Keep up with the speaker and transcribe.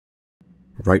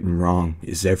Right and wrong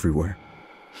is everywhere.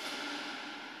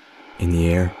 In the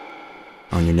air,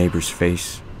 on your neighbor's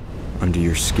face, under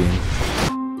your skin.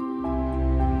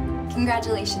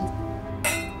 Congratulations.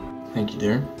 Thank you,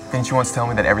 dear. Didn't you once tell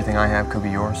me that everything I have could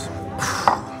be yours?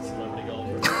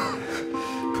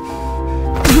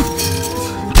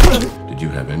 Did you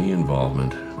have any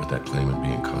involvement with that claimant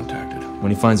being contacted?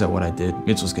 When he finds out what I did,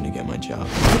 Mitchell's gonna get my job.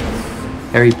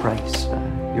 Harry Price,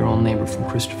 your old neighbor from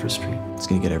Christopher Street. He's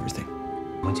gonna get everything.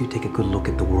 Once you take a good look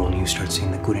at the world and you start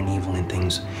seeing the good and evil in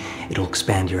things, it'll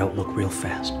expand your outlook real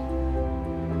fast.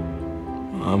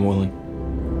 I'm willing.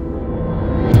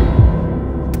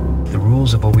 The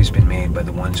rules have always been made by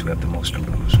the ones who have the most to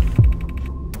lose.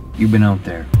 You've been out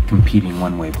there competing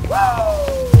one way.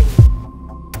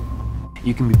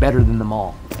 You can be better than them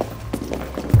all.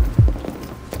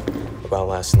 About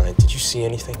last night, did you see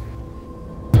anything?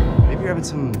 Maybe you're having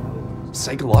some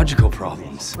psychological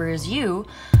problems. Whereas you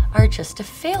are just a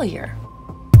failure.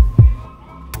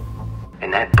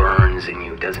 And that burns in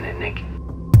you, doesn't it, Nick?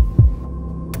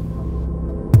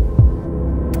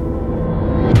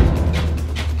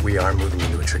 We are moving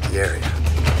into a tricky area.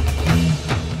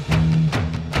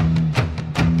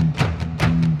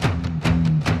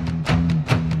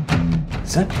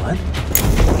 Is that blood?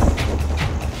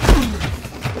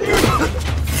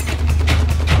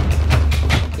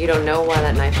 You don't know why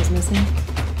that knife is missing?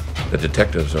 The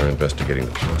detectives are investigating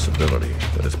the possibility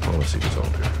that his policy was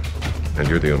altered. And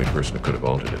you're the only person who could have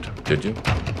altered it, did you?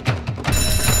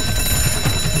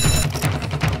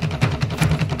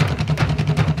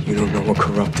 You don't know what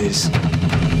corrupt is.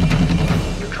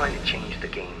 You're trying to change the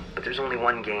game, but there's only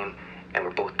one game, and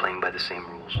we're both playing by the same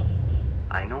rules.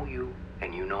 I know you,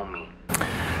 and you know me.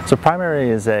 So Primary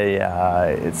is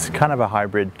it's kind of a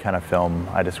hybrid kind of film.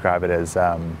 I describe it as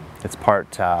it's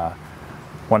part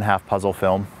one half puzzle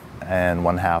film and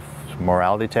one half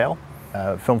morality tale.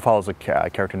 Film follows a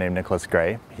character named Nicholas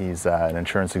Gray. He's an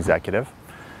insurance executive,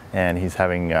 and he's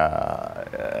having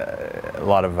a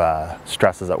lot of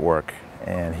stresses at work,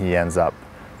 and he ends up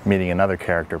meeting another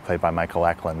character played by Michael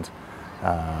Eklund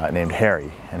named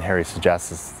Harry, and Harry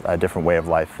suggests a different way of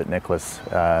life that Nicholas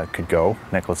could go.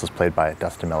 Nicholas is played by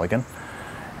Dustin Milligan,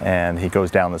 and he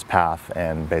goes down this path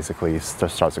and basically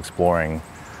starts exploring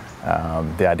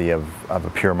the idea of a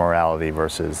pure morality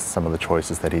versus some of the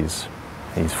choices that he's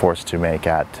forced to make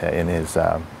in his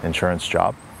insurance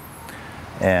job.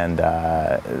 And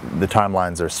the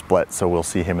timelines are split, so we'll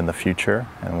see him in the future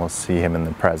and we'll see him in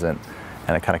the present,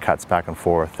 and it kind of cuts back and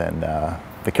forth. And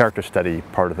the character study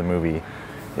part of the movie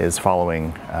is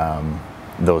following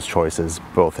those choices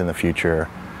both in the future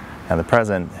and the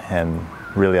present. And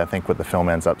really, I think what the film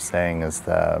ends up saying is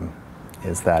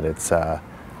that it's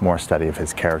more a study of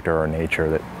his character or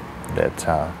nature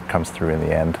that comes through in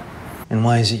the end. And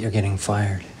why is it you're getting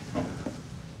fired?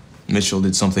 Mitchell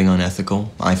did something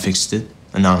unethical. I fixed it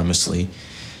anonymously.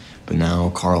 But now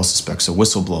Carl suspects a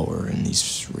whistleblower, and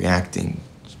he's reacting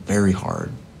very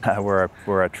hard.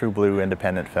 We're a true blue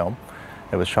independent film.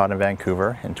 It was shot in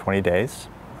Vancouver in 20 days.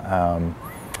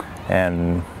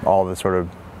 And all the sort of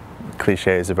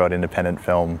cliches about independent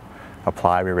film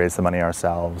apply. We raised the money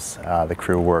ourselves. The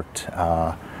crew worked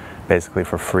basically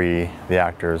for free. The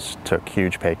actors took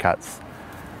huge pay cuts.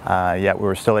 Yet we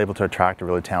were still able to attract a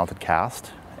really talented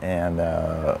cast and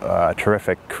a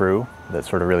terrific crew that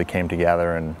sort of really came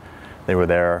together, and they were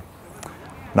there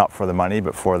not for the money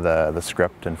but for the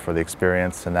script and for the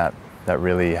experience, and that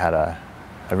really had a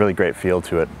really great feel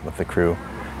to it with the crew,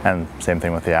 and same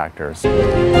thing with the actors.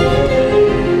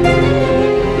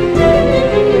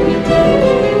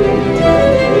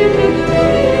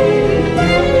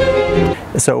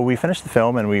 So we finished the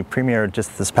film and we premiered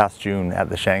just this past June at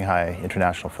the Shanghai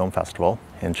International Film Festival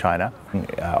in China.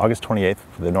 August 28th,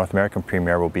 the North American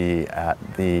premiere will be at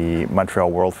the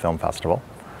Montreal World Film Festival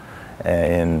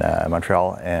in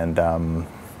Montreal, and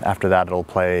after that it'll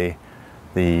play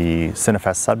the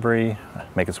Cinefest Sudbury,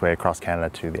 make its way across Canada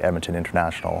to the Edmonton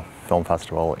International Film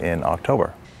Festival in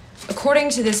October. According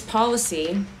to this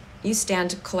policy, you stand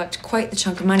to collect quite the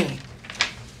chunk of money.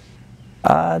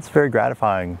 It's very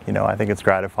gratifying. You know, I think it's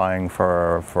gratifying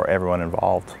for everyone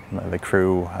involved. The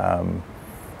crew,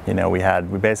 you know, we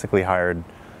basically hired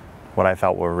what I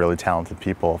felt were really talented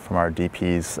people from our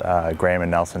DPs, Graham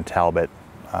and Nelson Talbot.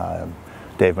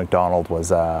 Dave McDonald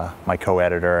was my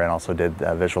co-editor and also did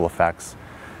visual effects.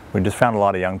 We just found a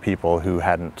lot of young people who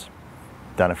hadn't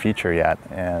done a feature yet,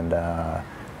 and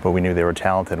but we knew they were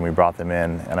talented and we brought them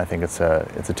in, and I think it's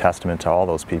a testament to all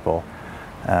those people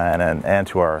and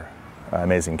to our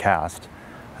amazing cast,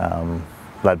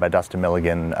 led by Dustin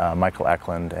Milligan, Michael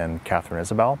Eklund, and Catherine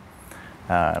Isabel.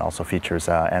 and also features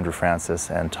Andrew Francis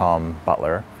and Tom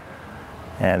Butler.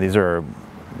 And these are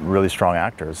really strong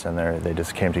actors, and they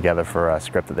just came together for a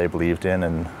script that they believed in,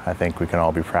 and I think we can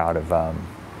all be proud of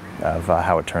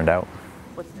how it turned out.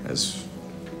 As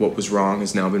what was wrong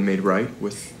has now been made right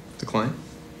with the client?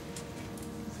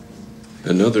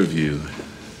 Another view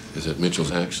is that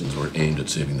Mitchell's actions were aimed at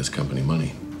saving this company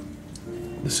money.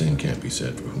 The same can't be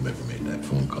said for whomever made that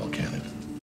phone call, can it?